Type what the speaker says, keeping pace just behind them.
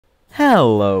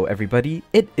Hello everybody,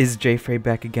 it is Jayfrey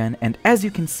back again, and as you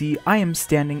can see, I am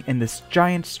standing in this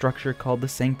giant structure called the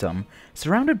Sanctum,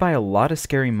 surrounded by a lot of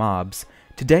scary mobs.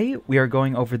 Today, we are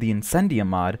going over the Incendium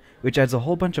mod, which adds a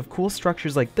whole bunch of cool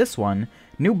structures like this one,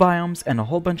 new biomes, and a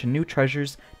whole bunch of new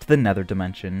treasures to the Nether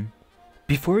Dimension.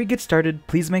 Before we get started,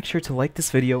 please make sure to like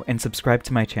this video and subscribe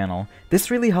to my channel.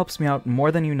 This really helps me out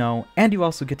more than you know, and you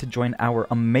also get to join our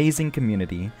amazing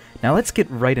community. Now let's get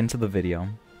right into the video.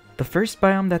 The first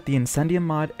biome that the Incendium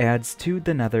mod adds to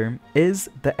the Nether is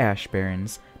the Ash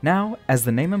Barrens. Now, as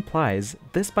the name implies,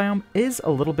 this biome is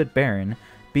a little bit barren,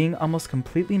 being almost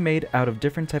completely made out of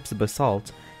different types of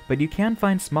basalt, but you can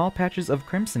find small patches of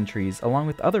crimson trees along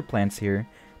with other plants here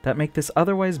that make this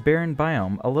otherwise barren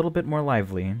biome a little bit more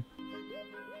lively.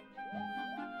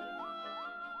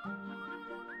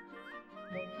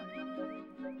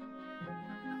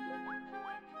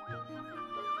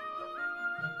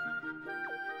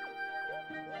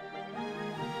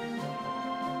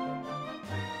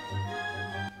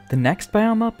 The next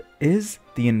biome up is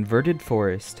the Inverted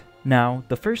Forest. Now,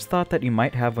 the first thought that you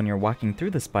might have when you're walking through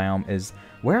this biome is,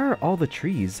 where are all the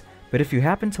trees? But if you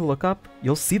happen to look up,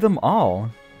 you'll see them all!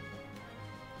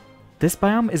 This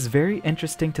biome is very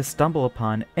interesting to stumble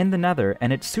upon in the Nether,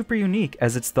 and it's super unique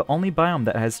as it's the only biome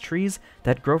that has trees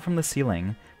that grow from the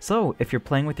ceiling. So, if you're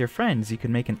playing with your friends, you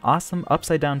can make an awesome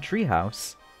upside down tree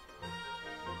house.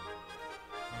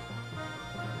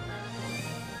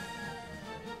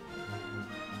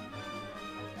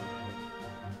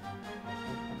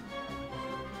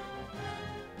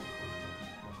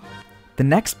 The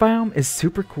next biome is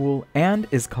super cool and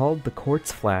is called the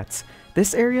Quartz Flats.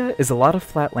 This area is a lot of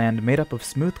flatland made up of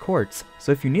smooth quartz,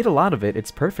 so if you need a lot of it, it's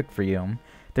perfect for you.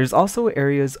 There's also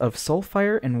areas of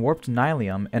soulfire and warped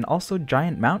nylium, and also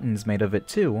giant mountains made of it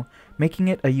too, making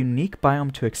it a unique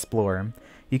biome to explore.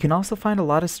 You can also find a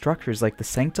lot of structures like the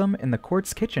Sanctum and the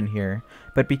Quartz Kitchen here,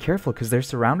 but be careful because they're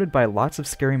surrounded by lots of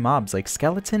scary mobs like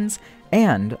skeletons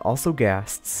and also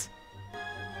ghasts.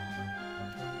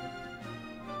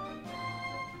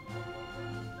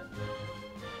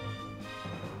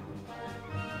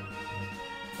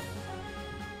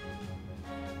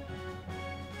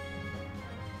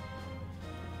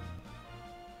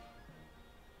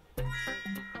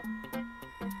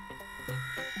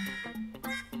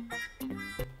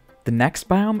 The next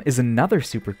biome is another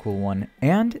super cool one,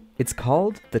 and it's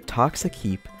called the Toxic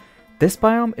Heap. This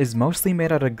biome is mostly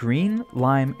made out of green,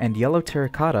 lime, and yellow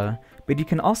terracotta, but you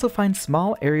can also find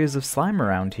small areas of slime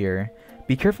around here.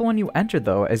 Be careful when you enter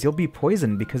though, as you'll be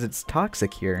poisoned because it's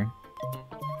toxic here.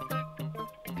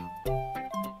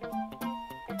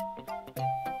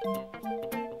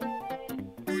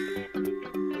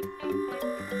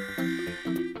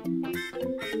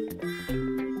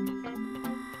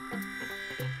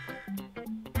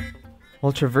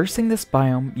 While traversing this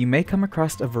biome, you may come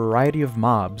across a variety of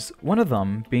mobs, one of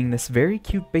them being this very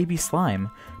cute baby slime,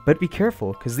 but be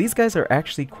careful, because these guys are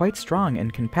actually quite strong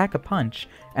and can pack a punch,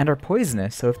 and are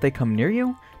poisonous, so if they come near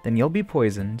you, then you'll be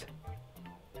poisoned.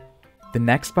 The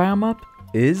next biome up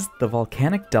is the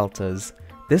Volcanic Deltas.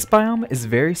 This biome is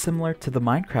very similar to the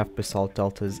Minecraft basalt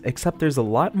deltas, except there's a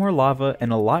lot more lava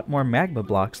and a lot more magma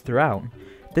blocks throughout.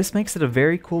 This makes it a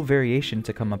very cool variation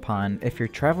to come upon if you're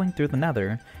traveling through the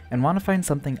Nether and want to find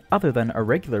something other than a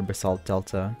regular basalt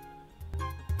delta.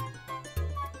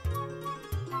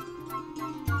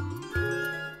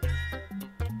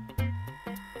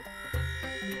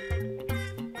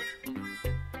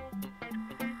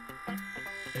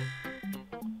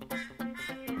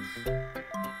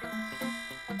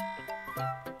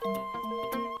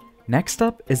 Next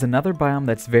up is another biome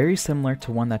that's very similar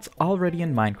to one that's already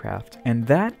in Minecraft, and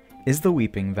that is the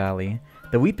Weeping Valley.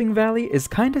 The Weeping Valley is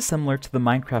kinda similar to the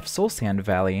Minecraft Soul Sand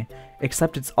Valley,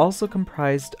 except it's also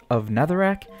comprised of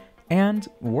netherrack and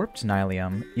warped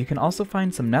nylium. You can also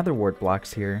find some nether wart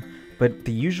blocks here, but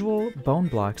the usual bone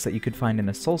blocks that you could find in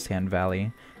a Soul Sand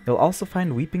Valley. You'll also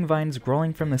find weeping vines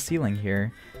growing from the ceiling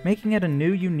here, making it a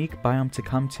new unique biome to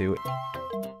come to.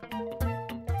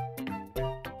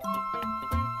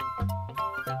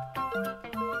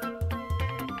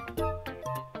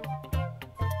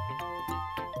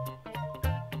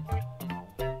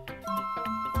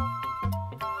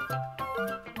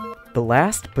 The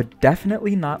last, but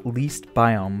definitely not least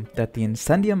biome that the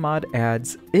Incendium mod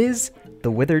adds is the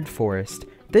Withered Forest.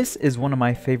 This is one of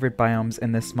my favorite biomes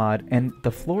in this mod, and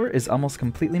the floor is almost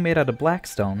completely made out of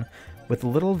blackstone, with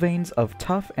little veins of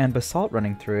tuff and basalt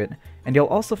running through it, and you'll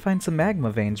also find some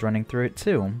magma veins running through it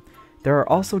too. There are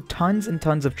also tons and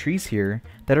tons of trees here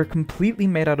that are completely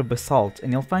made out of basalt,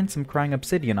 and you'll find some crying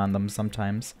obsidian on them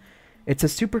sometimes. It's a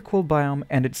super cool biome,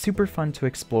 and it's super fun to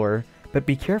explore, But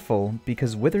be careful,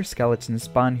 because wither skeletons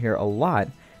spawn here a lot,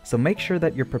 so make sure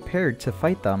that you're prepared to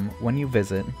fight them when you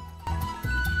visit.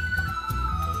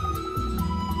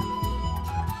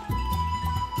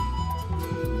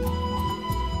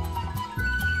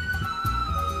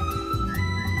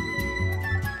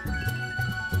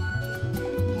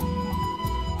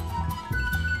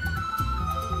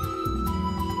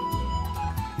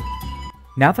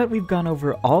 Now that we've gone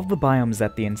over all of the biomes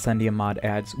that the Incendium mod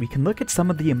adds, we can look at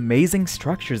some of the amazing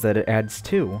structures that it adds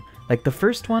too, like the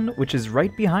first one, which is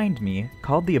right behind me,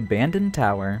 called the Abandoned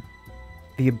Tower.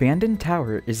 The Abandoned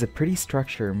Tower is a pretty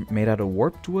structure made out of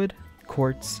warped wood,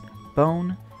 quartz,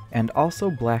 bone, and also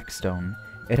blackstone.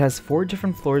 It has 4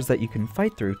 different floors that you can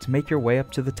fight through to make your way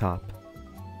up to the top.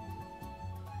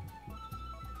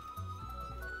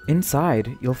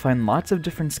 Inside, you'll find lots of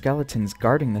different skeletons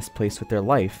guarding this place with their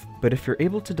life, but if you're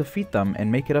able to defeat them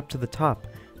and make it up to the top,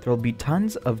 there will be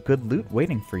tons of good loot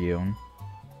waiting for you.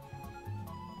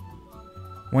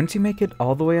 Once you make it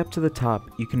all the way up to the top,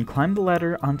 you can climb the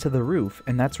ladder onto the roof,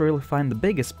 and that's where you'll find the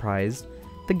biggest prize,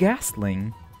 the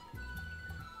Ghastling.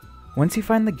 Once you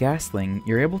find the Ghastling,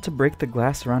 you're able to break the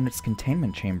glass around its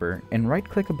containment chamber, and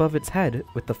right-click above its head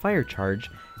with the fire charge,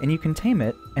 and you can tame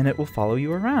it, and it will follow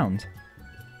you around.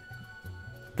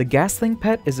 The Ghastling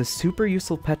pet is a super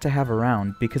useful pet to have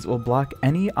around because it will block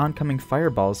any oncoming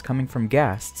fireballs coming from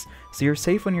ghasts, so you're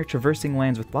safe when you're traversing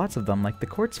lands with lots of them like the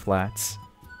quartz flats.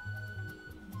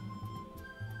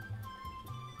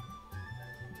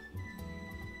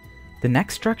 The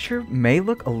next structure may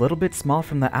look a little bit small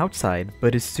from the outside,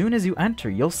 but as soon as you enter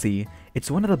you'll see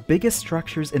it's one of the biggest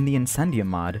structures in the Incendium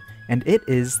mod, and it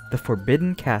is the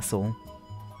Forbideen Castle.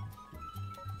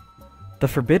 The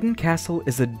Forbideen Castle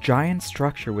is a giant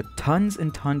structure with tons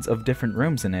and tons of different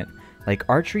rooms in it, like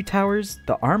archery towers,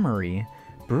 the armory,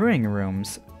 brewing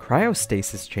rooms,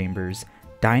 cryostasis chambers,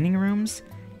 dining rooms,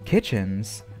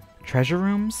 kitchens, treasure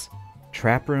rooms,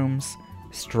 trap rooms,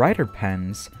 strider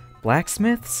pens,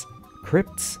 blacksmiths,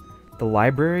 crypts, the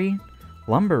library,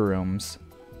 lumber rooms,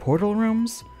 portal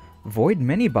rooms, void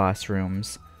mini-boss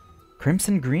rooms,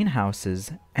 crimson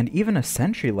greenhouses, and even a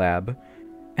sentry lab.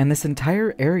 And this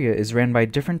entire area is ran by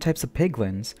different types of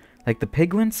piglins, like the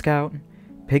Piglin Scout,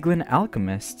 Piglin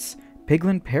Alchemists,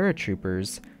 Piglin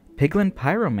Paratroopers, Piglin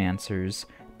Pyromancers,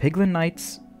 Piglin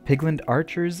Knights, Piglin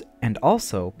Archers, and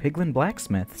also Piglin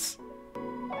Blacksmiths.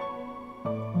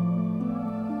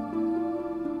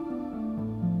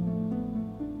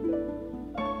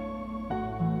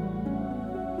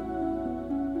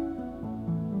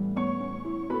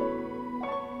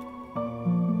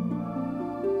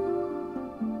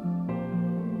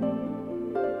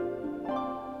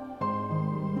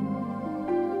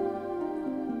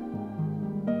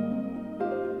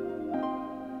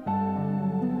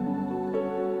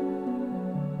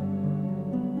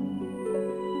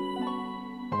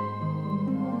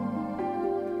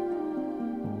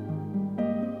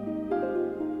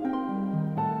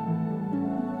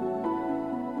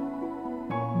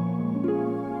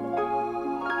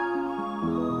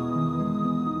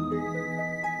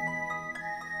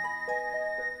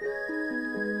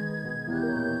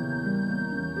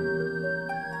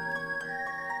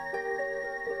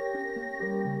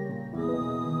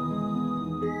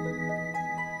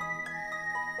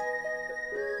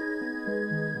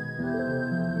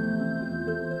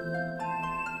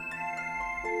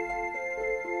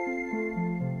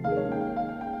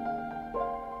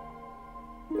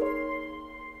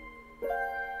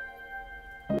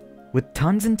 With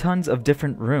tons and tons of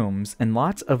different rooms, and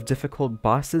lots of difficult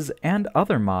bosses and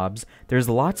other mobs, there's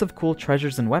lots of cool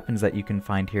treasures and weapons that you can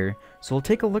find here, so we'll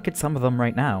take a look at some of them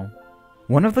right now.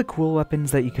 One of the cool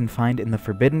weapons that you can find in the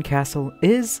Forbideen Castle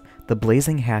is the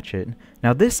Blazing Hatchet.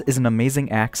 Now this is an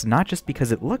amazing axe not just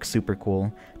because it looks super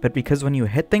cool, but because when you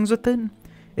hit things with it,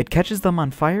 it catches them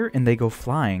on fire and they go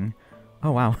flying.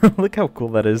 Oh wow, look how cool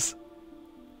that is.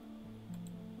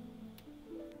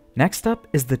 Next up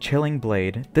is the Chilling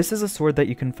Blade. This is a sword that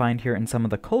you can find here in some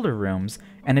of the colder rooms,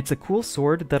 and it's a cool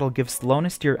sword that'll give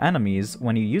slowness to your enemies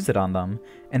when you use it on them,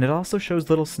 and it also shows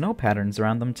little snow patterns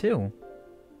around them too.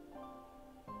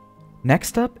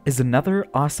 Next up is another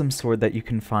awesome sword that you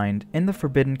can find in the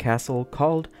Forbideen Castle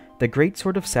called the Great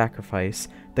Sword of Sacrifice.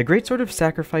 The Great Sword of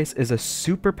Sacrifice is a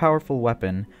super powerful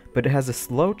weapon, but it has a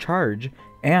slow charge,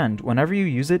 and whenever you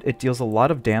use it, it deals a lot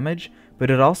of damage,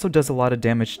 but it also does a lot of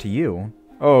damage to you.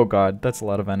 Oh god, that's a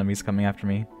lot of enemies coming after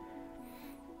me.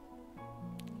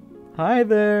 Hi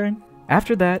there!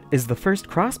 After that is the first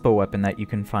crossbow weapon that you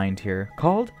can find here,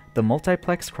 called the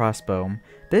Multiplex Crossbow.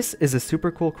 This is a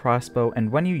super cool crossbow,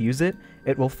 and when you use it,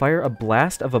 it will fire a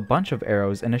blast of a bunch of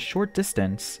arrows in a short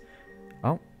distance.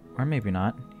 Oh, Or maybe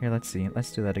not. Here, let's see.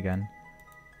 Let's do that again.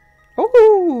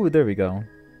 Oh, there we go.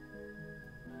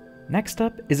 Next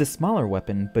up is a smaller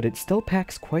weapon, but it still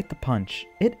packs quite the punch.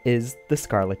 It is the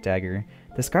Scarlet Dagger.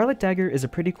 The Scarlet Dagger is a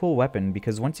pretty cool weapon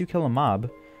because once you kill a mob,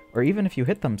 or even if you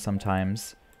hit them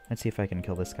sometimes, let's see if I can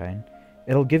kill this guy,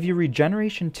 it'll give you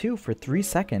regeneration 2 for 3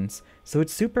 seconds, so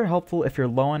it's super helpful if you're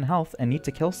low on health and need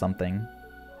to kill something.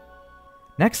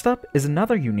 Next up is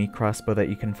another unique crossbow that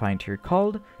you can find here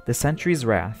called the Sentry's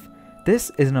Wrath.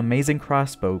 This is an amazing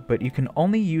crossbow, but you can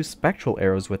only use spectral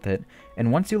arrows with it,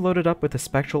 and once you load it up with a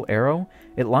spectral arrow,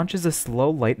 it launches a slow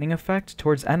lightning effect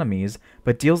towards enemies,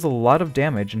 but deals a lot of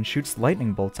damage and shoots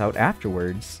lightning bolts out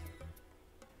afterwards.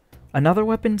 Another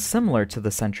weapon similar to the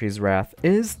Sentry's Wrath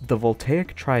is the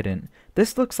Voltaic Trident.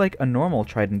 This looks like a normal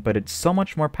trident, but it's so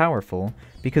much more powerful,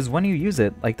 because when you use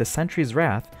it, like the Sentry's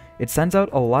Wrath, it sends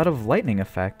out a lot of lightning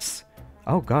effects.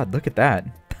 Oh god, look at that.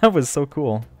 That was so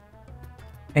cool.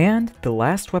 And the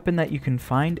last weapon that you can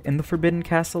find in the Forbidden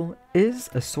Castle is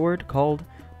a sword called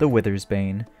the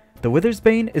Withersbane. The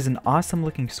Withersbane is an awesome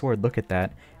looking sword, look at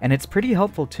that, and it's pretty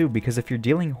helpful too because if you're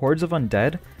dealing hordes of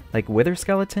undead, like wither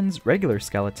skeletons, regular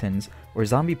skeletons, or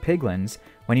zombie piglins,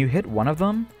 when you hit one of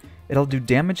them, it'll do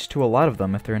damage to a lot of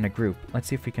them if they're in a group. Let's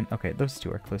see if we can... Okay, those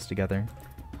two are close together.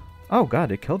 Oh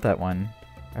god, it killed that one.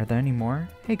 Are there any more?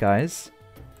 Hey guys.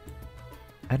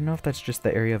 I don't know if that's just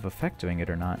the area of effect doing it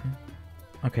or not.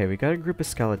 Okay, we got a group of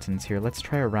skeletons here. Let's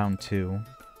try a round 2.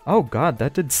 Oh god,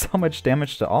 that did so much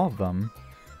damage to all of them.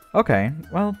 Okay,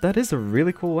 well, that is a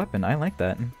really cool weapon. I like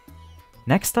that.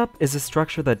 Next up is a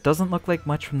structure that doesn't look like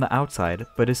much from the outside,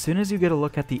 but as soon as you get a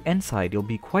look at the inside, you'll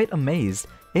be quite amazed.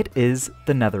 It is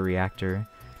the Nether Reactor.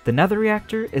 The Nether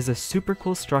Reactor is a super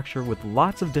cool structure with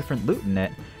lots of different loot in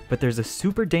it, but there's a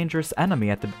super dangerous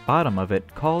enemy at the bottom of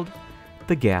it called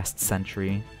the Ghast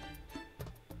Sentry.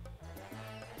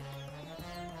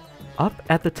 Up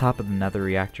at the top of the Nether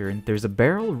Reactor, there's a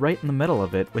barrel right in the middle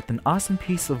of it with an awesome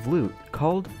piece of loot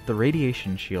called the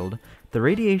Radiation Shield. The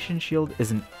Radiation Shield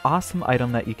is an awesome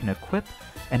item that you can equip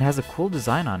and has a cool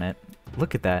design on it.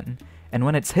 Look at that. And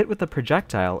when it's hit with a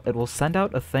projectile, it will send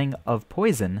out a thing of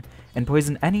poison and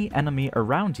poison any enemy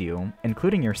around you,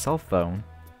 including yourself though.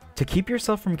 To keep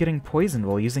yourself from getting poisoned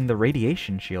while using the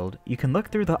Radiation Shield, you can look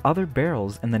through the other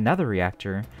barrels in the Nether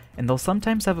Reactor, and they'll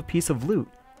sometimes have a piece of loot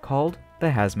called the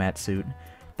Hazmat Suit.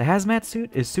 The Hazmat Suit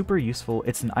is super useful.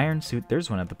 It's an iron suit, there's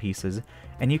one of the pieces,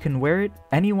 and you can wear it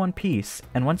any one piece,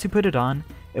 and once you put it on,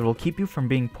 it will keep you from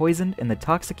being poisoned in the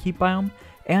Toxic Heat biome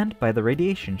and by the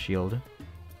Radiation Shield.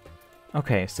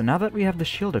 Okay, so now that we have the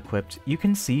shield equipped, you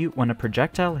can see when a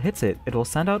projectile hits it, it will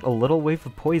send out a little wave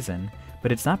of poison,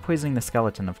 but it's not poisoning the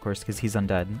skeleton, of course, because he's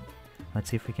undead. Let's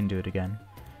see if we can do it again.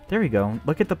 There we go,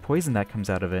 look at the poison that comes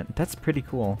out of it, that's pretty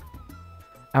cool.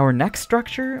 Our next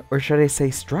structure, or should I say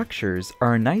structures,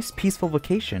 are a nice peaceful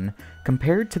vacation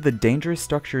compared to the dangerous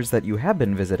structures that you have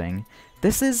been visiting.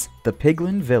 This is the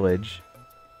Piglin Village.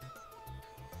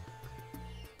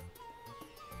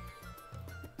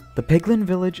 The Piglin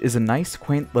Village is a nice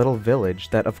quaint little village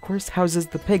that of course houses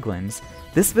the piglins.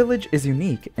 This village is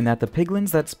unique in that the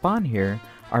piglins that spawn here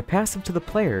are passive to the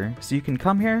player, so you can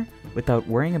come here without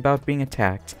worrying about being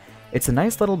attacked. It's a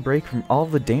nice little break from all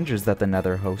of the dangers that the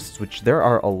Nether hosts, which there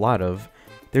are a lot of.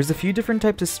 There's a few different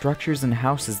types of structures and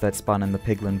houses that spawn in the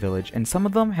Piglin Village, and some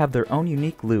of them have their own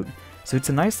unique loot, so it's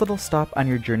a nice little stop on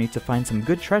your journey to find some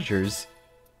good treasures.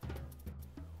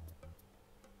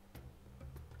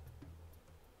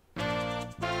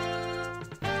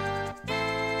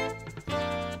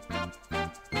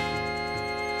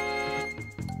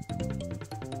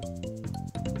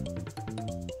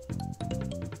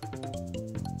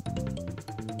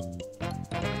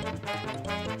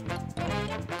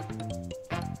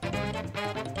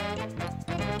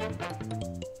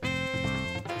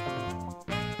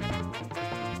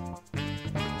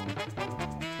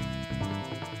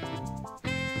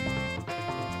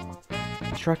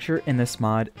 Structure in this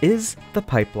mod is the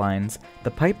pipelines. The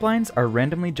pipelines are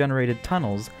randomly generated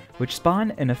tunnels which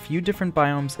spawn in a few different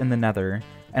biomes in the Nether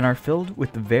and are filled with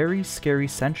very scary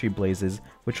sentry blazes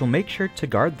which will make sure to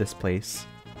guard this place.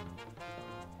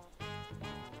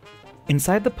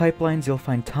 Inside the pipelines you'll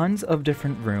find tons of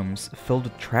different rooms filled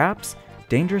with traps,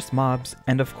 dangerous mobs,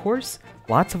 and of course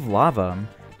lots of lava.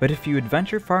 But if you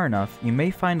adventure far enough, you may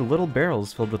find little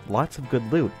barrels filled with lots of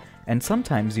good loot, and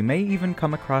sometimes you may even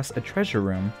come across a treasure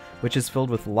room, which is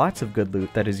filled with lots of good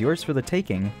loot that is yours for the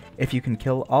taking if you can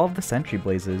kill all of the sentry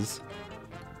blazes.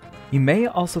 You may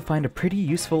also find a pretty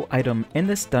useful item in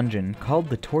this dungeon called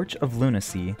the Torch of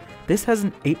Lunacy. This has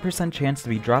an 8% chance to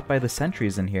be dropped by the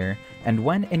sentries in here, and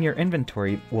when in your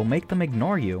inventory will make them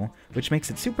ignore you, which makes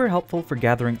it super helpful for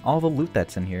gathering all the loot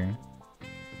that's in here.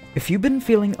 If you've been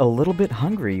feeling a little bit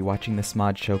hungry watching this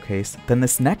mod showcase, then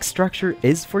this next structure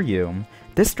is for you.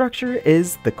 This structure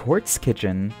is the Quartz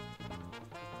Kitchen.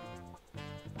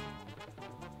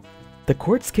 The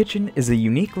Quartz Kitchen is a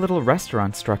unique little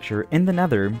restaurant structure in the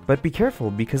Nether, but be careful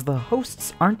because the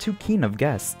hosts aren't too keen of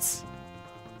guests.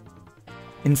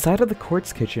 Inside of the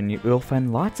Quartz Kitchen, you'll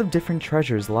find lots of different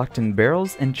treasures locked in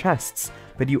barrels and chests,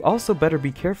 but you also better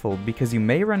be careful because you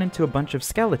may run into a bunch of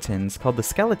skeletons called the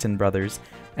Skeleton Brothers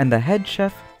and the head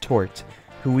chef, Tort,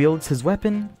 who wields his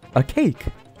weapon, a cake.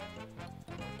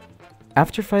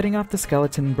 After fighting off the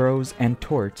Skeleton Bros and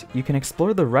Tort, you can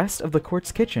explore the rest of the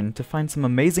Quartz Kitchen to find some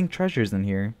amazing treasures in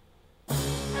here.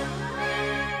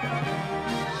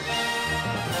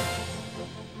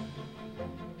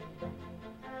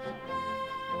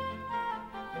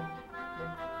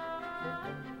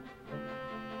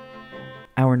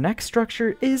 Our next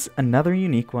structure is another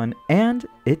unique one, and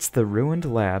it's the Ruined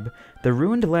Lab. The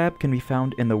Ruined Lab can be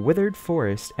found in the Withered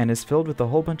Forest and is filled with a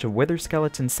whole bunch of wither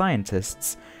skeleton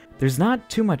scientists. There's not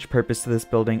too much purpose to this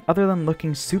building other than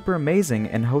looking super amazing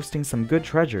and hosting some good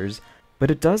treasures,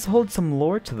 but it does hold some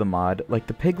lore to the mod, like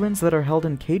the piglins that are held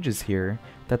in cages here,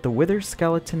 that the wither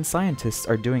skeleton scientists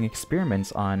are doing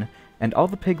experiments on, and all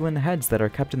the piglin heads that are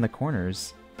kept in the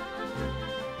corners.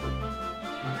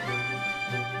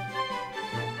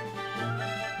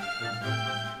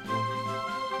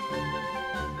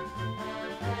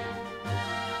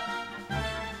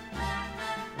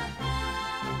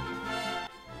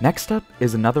 Next up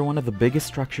is another one of the biggest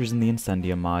structures in the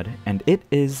Incendium mod, and it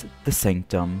is the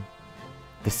Sanctum.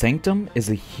 The Sanctum is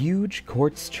a huge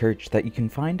quartz church that you can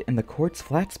find in the Quartz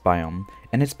Flats biome,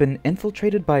 and it's been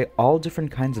infiltrated by all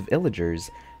different kinds of illagers,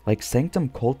 like Sanctum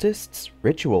cultists,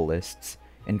 ritualists,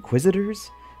 inquisitors,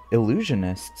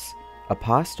 illusionists,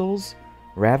 apostles,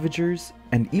 ravagers,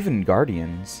 and even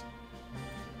guardians.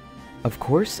 Of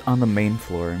course, on the main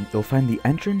floor, you'll find the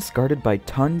entrance guarded by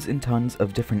tons and tons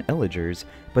of different illagers,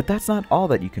 but that's not all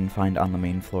that you can find on the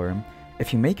main floor.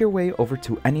 If you make your way over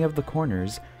to any of the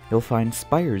corners, you'll find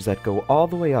spires that go all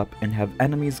the way up and have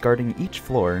enemies guarding each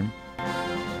floor.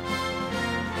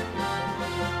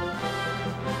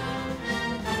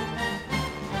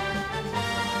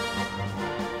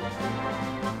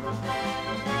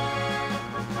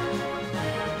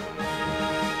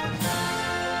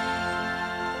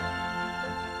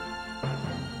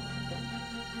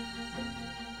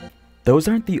 Those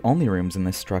aren't the only rooms in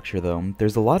this structure though.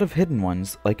 There's a lot of hidden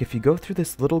ones, like if you go through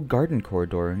this little garden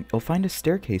corridor, you'll find a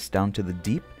staircase down to the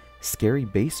deep, scary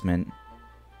basement.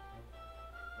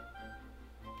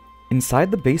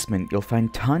 Inside the basement, you'll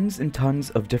find tons and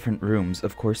tons of different rooms,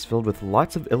 of course filled with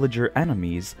lots of illager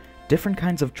enemies, different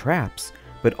kinds of traps,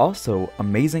 but also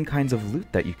amazing kinds of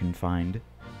loot that you can find.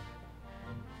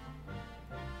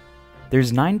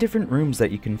 There's 9 different rooms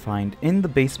that you can find in the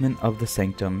basement of the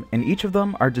Sanctum, and each of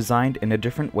them are designed in a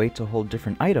different way to hold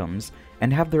different items,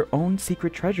 and have their own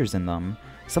secret treasures in them.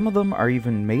 Some of them are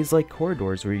even maze-like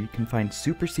corridors where you can find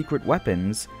super secret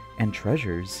weapons and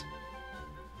treasures.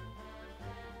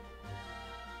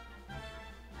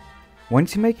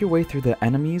 Once you make your way through the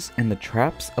enemies and the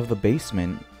traps of the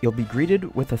basement, you'll be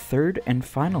greeted with a third and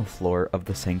final floor of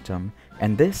the Sanctum,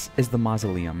 and this is the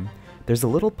Mausoleum. There's a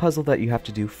little puzzle that you have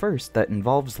to do first that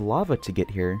involves lava to get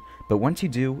here, but once you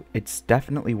do, it's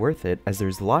definitely worth it as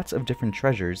there's lots of different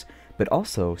treasures, but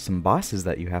also some bosses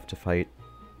that you have to fight.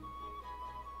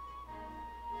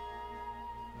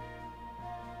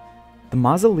 The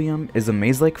Mausoleum is a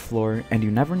maze-like floor, and you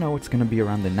never know what's going to be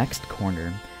around the next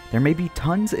corner. There may be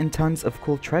tons and tons of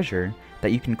cool treasure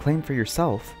that you can claim for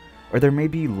yourself, or there may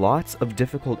be lots of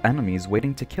difficult enemies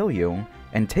waiting to kill you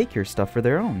and take your stuff for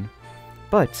their own.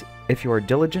 But if you are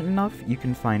diligent enough, you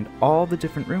can find all the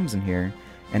different rooms in here,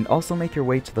 and also make your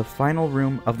way to the final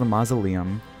room of the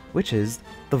Mausoleum, which is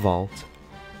the Vault.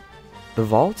 The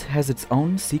Vault has its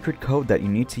own secret code that you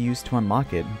need to use to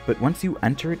unlock it, but once you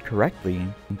enter it correctly,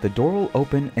 the door will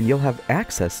open and you'll have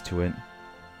access to it.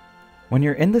 When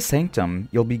you're in the Sanctum,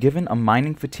 you'll be given a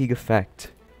mining fatigue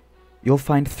effect. You'll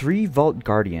find 3 Vault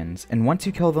Guardians, and once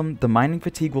you kill them, the mining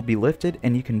fatigue will be lifted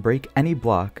and you can break any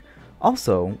block.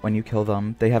 Also, when you kill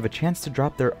them, they have a chance to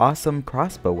drop their awesome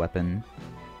crossbow weapon.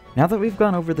 Now that we've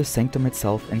gone over the Sanctum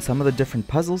itself and some of the different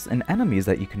puzzles and enemies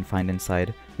that you can find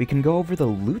inside, we can go over the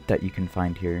loot that you can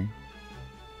find here.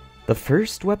 The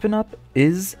first weapon up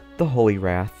is the Holy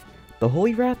Wrath. The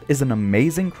Holy Wrath is an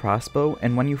amazing crossbow,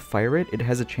 and when you fire it, it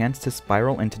has a chance to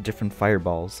spiral into different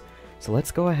fireballs. So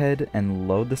let's go ahead and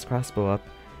load this crossbow up.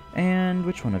 And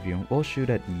which one of you? We'll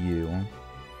shoot at you.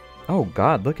 Oh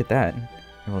god, look at that.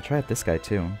 And we'll try at this guy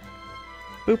too.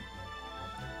 Boop.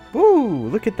 Woo,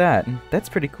 look at that. That's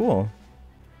pretty cool.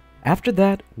 After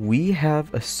that, we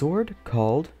have a sword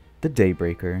called the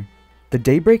Daybreaker. The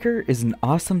Daybreaker is an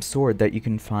awesome sword that you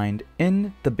can find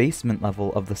in the basement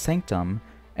level of the Sanctum,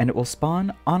 and it will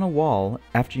spawn on a wall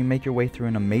after you make your way through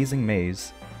an amazing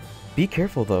maze. Be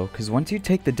careful though, because once you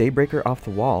take the Daybreaker off the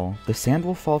wall, the sand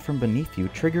will fall from beneath you,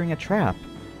 triggering a trap,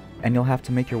 and you'll have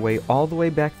to make your way all the way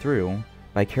back through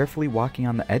by carefully walking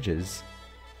on the edges.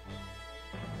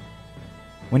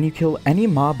 When you kill any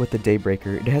mob with the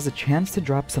Daybreaker, it has a chance to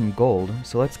drop some gold,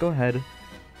 so let's go ahead.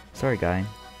 Sorry guy.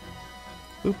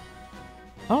 Oop.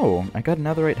 Oh, I got a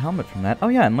netherite helmet from that. Oh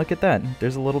yeah, and look at that.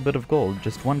 There's a little bit of gold.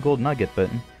 Just one gold nugget, but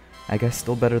I guess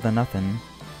still better than nothing.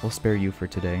 We'll spare you for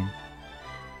today.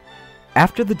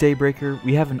 After the Daybreaker,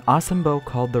 we have an awesome bow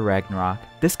called the Ragnarok.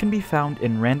 This can be found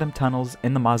in random tunnels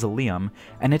in the mausoleum,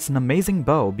 and it's an amazing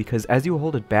bow because as you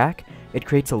hold it back, it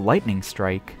creates a lightning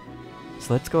strike.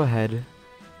 So let's go ahead.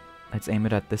 Let's aim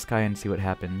it at this guy and see what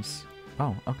happens.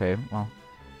 Oh, okay, well.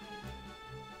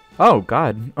 Oh,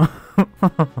 god.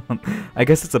 I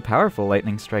guess it's a powerful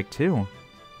lightning strike too.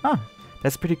 Huh,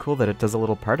 that's pretty cool that it does a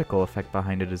little particle effect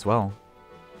behind it as well.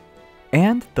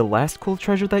 And the last cool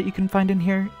treasure that you can find in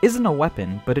here isn't a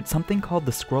weapon, but it's something called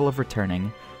the Scroll of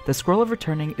Returning. The Scroll of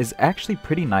Returning is actually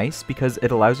pretty nice because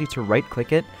it allows you to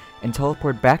right-click it and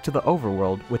teleport back to the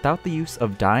overworld without the use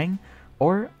of dying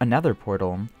or a nether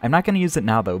portal. I'm not going to use it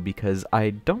now though because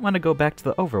I don't want to go back to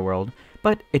the overworld,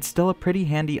 but it's still a pretty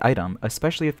handy item,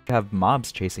 especially if you have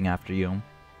mobs chasing after you.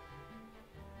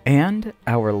 And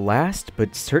our last,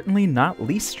 but certainly not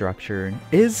least structure,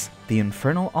 is the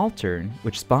Infernal Altar,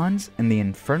 which spawns in the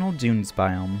Infernal Dunes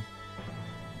biome.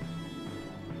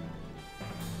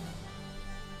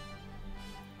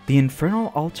 The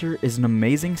Infernal Altar is an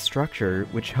amazing structure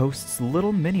which hosts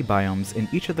little mini biomes in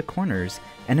each of the corners,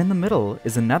 and in the middle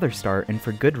is a nether star, and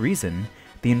for good reason.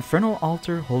 The Infernal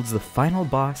Altar holds the final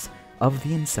boss of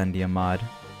the Incendium Mod.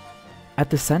 At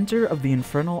the center of the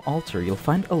Infernal Altar, you'll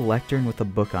find a lectern with a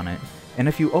book on it, and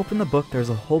if you open the book there's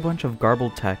a whole bunch of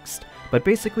garbled text, but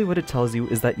basically what it tells you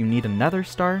is that you need a nether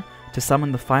star to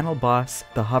summon the final boss,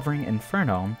 the Hovering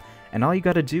Inferno, and all you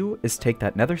gotta do is take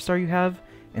that nether star you have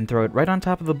and throw it right on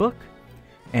top of the book,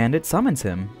 and it summons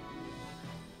him.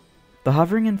 The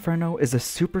Hovering Inferno is a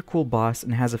super cool boss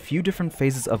and has a few different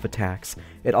phases of attacks.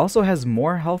 It also has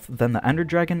more health than the Ender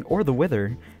Dragon or the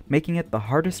Wither, making it the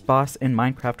hardest boss in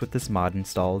Minecraft with this mod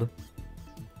installed.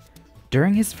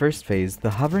 During his first phase, the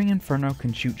Hovering Inferno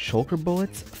can shoot shulker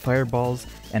bullets, fireballs,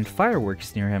 and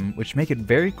fireworks near him, which make it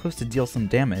very close to deal some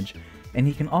damage, and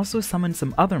he can also summon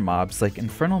some other mobs like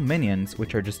Infernal Minions,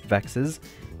 which are just Vexes,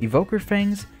 Evoker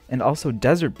Fangs, and also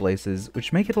Desert Blazes,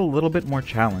 which make it a little bit more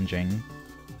challenging.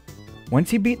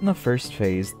 Once you beat in the first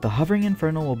phase, the Hovering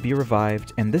Inferno will be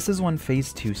revived, and this is when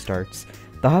phase 2 starts.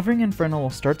 The Hovering Inferno will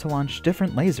start to launch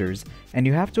different lasers, and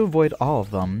you have to avoid all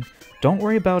of them. Don't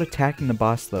worry about attacking the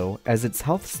boss though, as its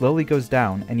health slowly goes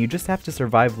down, and you just have to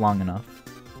survive long enough.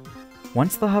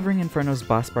 Once the Hovering Inferno's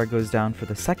boss bar goes down for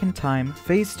the second time,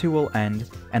 phase 2 will end,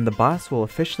 and the boss will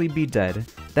officially be dead.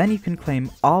 Then you can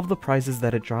claim all of the prizes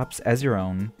that it drops as your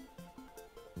own.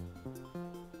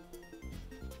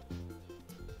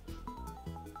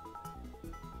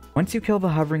 Once you kill the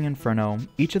Hovering Inferno,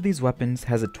 each of these weapons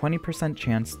has a 20%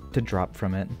 chance to drop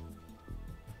from it.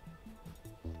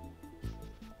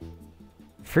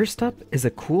 First up is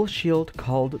a cool shield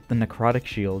called the Necrotic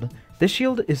Shield. This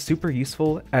shield is super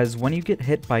useful as when you get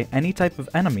hit by any type of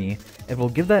enemy, it will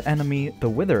give that enemy the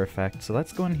Wither effect. So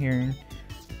let's go in here,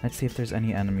 let's see if there's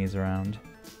any enemies around.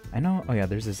 I know, oh yeah,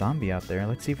 there's a zombie out there.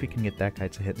 Let's see if we can get that guy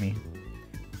to hit me.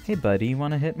 Hey buddy, you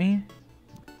wanna hit me?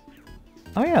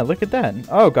 Oh yeah, look at that.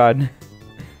 Oh god.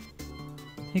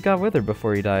 He got withered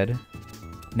before he died.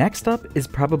 Next up is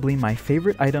probably my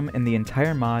favorite item in the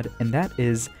entire mod, and that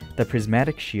is the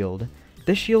Prismatic Shield.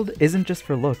 This shield isn't just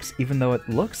for looks, even though it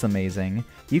looks amazing.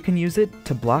 You can use it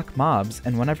to block mobs,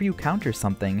 and whenever you counter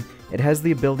something, it has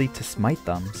the ability to smite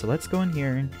them. So let's go in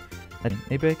here, and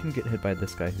maybe I can get hit by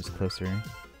this guy who's closer.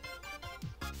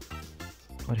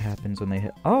 What happens when they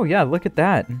hit? Oh yeah, look at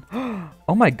that!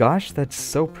 Oh my gosh, that's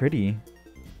so pretty.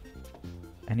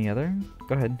 Any other?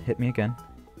 Go ahead, hit me again.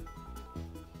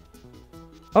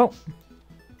 Oh!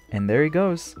 And there he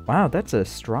goes. Wow, that's a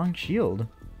strong shield.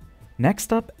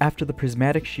 Next up, after the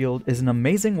prismatic shield, is an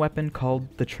amazing weapon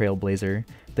called the Trailblazer.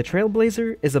 The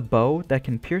Trailblazer is a bow that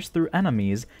can pierce through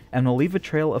enemies and will leave a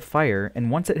trail of fire, and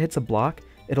once it hits a block,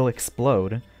 it'll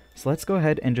explode. So let's go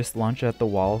ahead and just launch it at the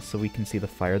wall so we can see the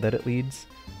fire that it leads.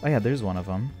 Oh yeah, there's one of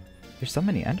them. There's so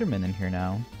many Endermen in here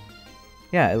now.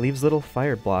 Yeah, it leaves little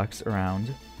fire blocks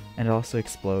around, and it also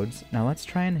explodes. Now let's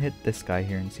try and hit this guy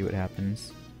here and see what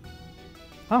happens.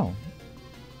 Oh.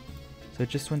 So it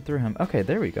just went through him. Okay,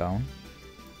 there we go.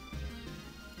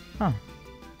 Huh.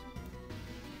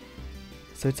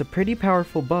 So it's a pretty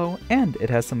powerful bow, and it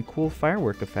has some cool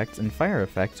firework effects and fire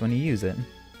effects when you use it.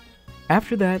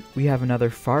 After that, we have another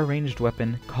far-ranged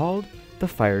weapon called the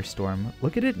Firestorm.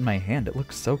 Look at it in my hand, it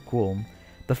looks so cool.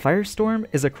 The Firestorm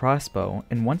is a crossbow,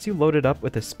 and once you load it up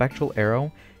with a spectral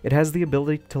arrow, it has the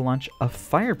ability to launch a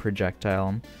fire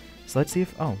projectile. So let's see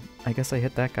if... oh, I guess I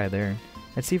hit that guy there.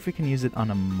 Let's see if we can use it on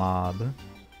a mob.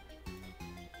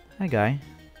 Hi, guy.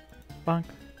 Bonk.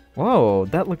 Whoa,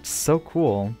 that looked so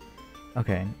cool.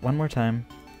 Okay, one more time.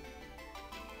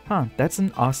 Huh, that's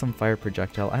an awesome fire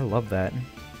projectile. I love that.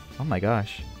 Oh my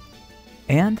gosh.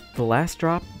 And the last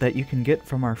drop that you can get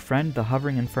from our friend the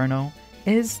Hovering Inferno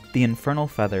is the Infernal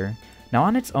Feather. Now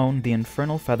on its own, the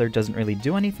Infernal Feather doesn't really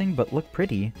do anything but look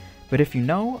pretty, but if you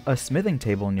know a smithing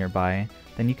table nearby,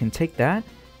 then you can take that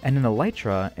and an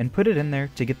elytra and put it in there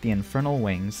to get the Infernal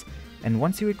Wings. And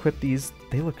once you equip these,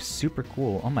 they look super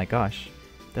cool. Oh my gosh.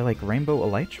 They're like rainbow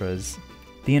elytras.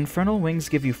 The Infernal Wings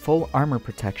give you full armor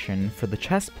protection for the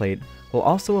chest plate, while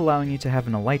also allowing you to have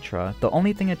an elytra. The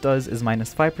only thing it does is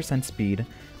minus 5% speed,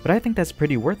 but I think that's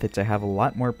pretty worth it to have a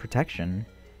lot more protection.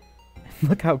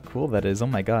 Look how cool that is, oh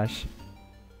my gosh.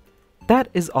 That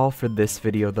is all for this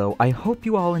video though. I hope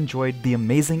you all enjoyed the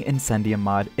amazing Incendium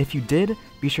mod. If you did,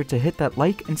 be sure to hit that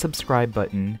like and subscribe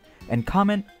button, and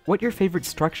comment what your favorite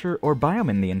structure or biome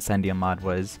in the Incendium mod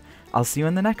was. I'll see you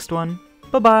in the next one.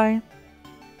 Bye bye!